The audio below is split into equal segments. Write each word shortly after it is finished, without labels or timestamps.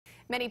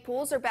Many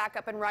pools are back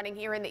up and running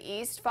here in the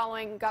east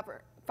following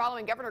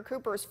Governor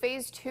Cooper's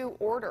Phase 2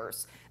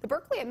 orders. The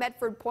Berkeley at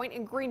Medford Point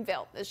in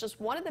Greenville is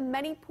just one of the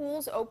many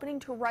pools opening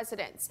to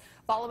residents.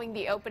 Following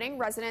the opening,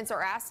 residents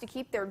are asked to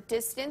keep their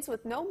distance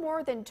with no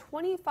more than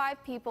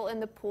 25 people in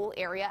the pool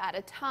area at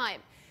a time.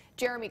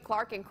 Jeremy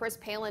Clark and Chris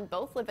Palin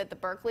both live at the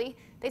Berkeley.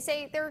 They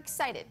say they're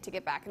excited to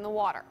get back in the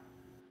water.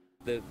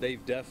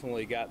 They've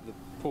definitely got the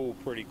pool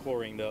pretty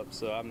chlorined up,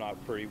 so I'm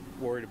not pretty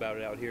worried about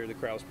it out here. The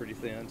crowd's pretty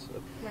thin, so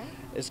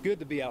It's good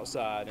to be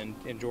outside and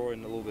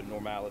enjoying a little bit of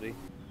normality.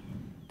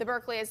 The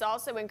Berkeley is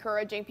also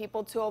encouraging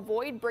people to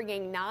avoid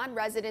bringing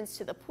non-residents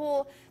to the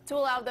pool to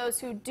allow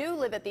those who do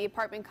live at the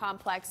apartment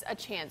complex a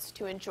chance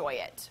to enjoy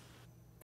it.